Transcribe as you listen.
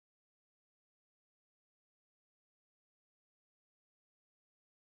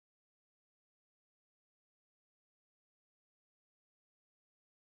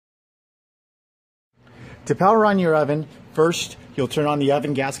To power on your oven, first you'll turn on the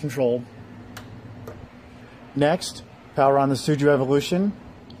oven gas control. Next, power on the Suju Evolution.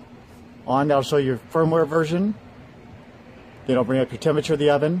 On, that'll show your firmware version. Then it'll bring up your temperature of the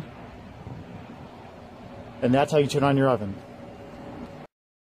oven. And that's how you turn on your oven.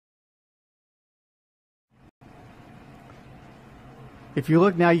 If you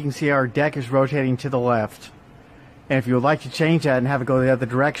look now, you can see our deck is rotating to the left. And if you would like to change that and have it go the other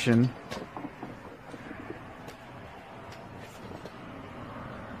direction,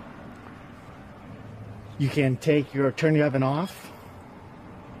 you can turn the oven off.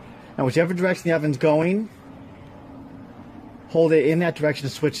 And whichever direction the oven's going, hold it in that direction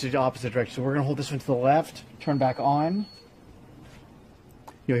to switch to the opposite direction. So we're going to hold this one to the left, turn back on.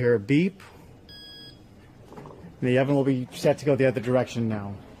 You'll hear a beep. And the oven will be set to go the other direction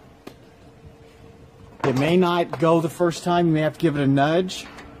now. It may not go the first time. You may have to give it a nudge.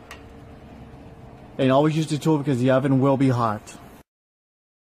 And always use the tool because the oven will be hot.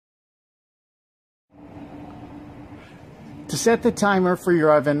 To set the timer for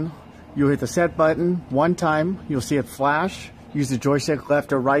your oven, you'll hit the set button one time. You'll see it flash. Use the joystick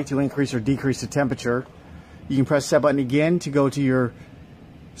left or right to increase or decrease the temperature. You can press the set button again to go to your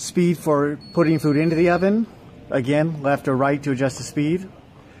speed for putting food into the oven. Again, left or right to adjust the speed.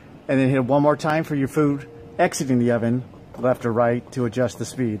 And then hit it one more time for your food exiting the oven, left or right to adjust the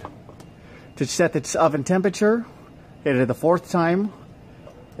speed. To set the oven temperature, hit it the fourth time.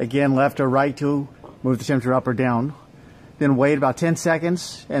 Again, left or right to move the temperature up or down. Then wait about 10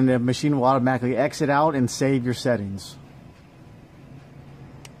 seconds and the machine will automatically exit out and save your settings.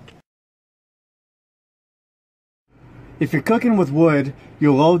 If you're cooking with wood,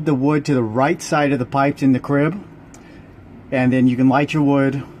 you'll load the wood to the right side of the pipes in the crib, and then you can light your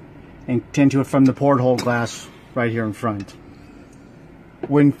wood and tend to it from the porthole glass right here in front.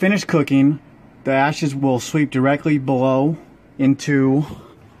 When finished cooking, the ashes will sweep directly below into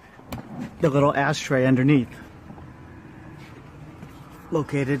the little ashtray underneath,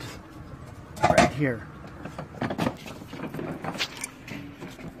 located right here.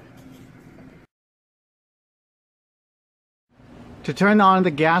 To turn on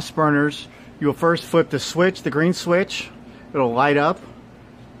the gas burners, you'll first flip the switch, the green switch. It'll light up.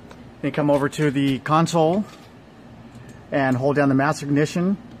 Then come over to the console and hold down the master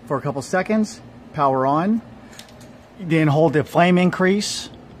ignition for a couple seconds. Power on. Then hold the flame increase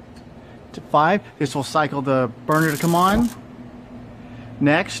to 5. This will cycle the burner to come on.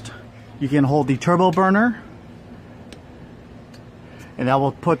 Next, you can hold the turbo burner, and that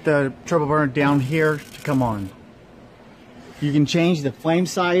will put the turbo burner down here to come on. You can change the flame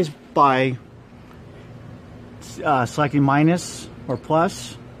size by selecting minus or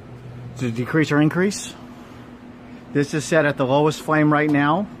plus to decrease or increase. This is set at the lowest flame right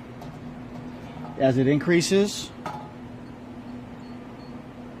now. As it increases,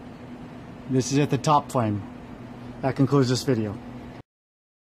 this is at the top flame. That concludes this video.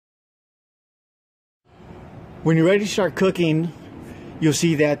 When you're ready to start cooking, you'll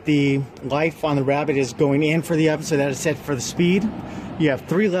see that the light on the rabbit is going in for the oven, so that is set for the speed. You have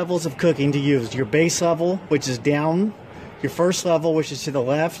 3 levels of cooking to use. Your base level, which is down, your first level, which is to the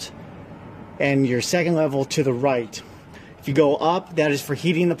left, and your second level to the right. If you go up, that is for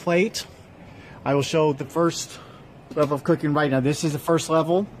heating the plate. I will show the first level of cooking right now. This is the first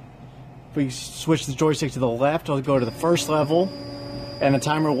level. If we switch the joystick to the left, it'll go to the first level, and the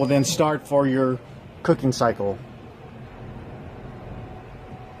timer will then start for your cooking cycle.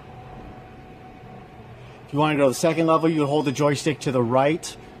 If you want to go to the second level, you hold the joystick to the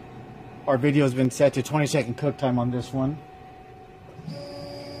right. Our video has been set to 20-second cook time on this one.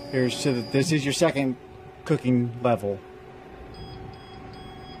 This is your second cooking level.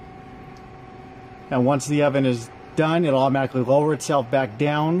 And once the oven is done, it'll automatically lower itself back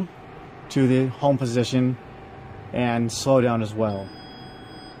down to the home position and slow down as well.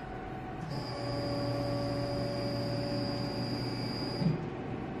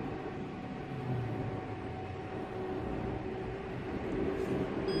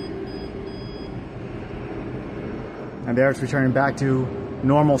 And there it's returning back to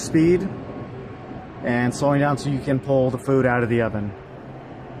normal speed and slowing down so you can pull the food out of the oven.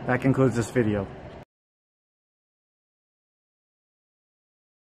 That concludes this video.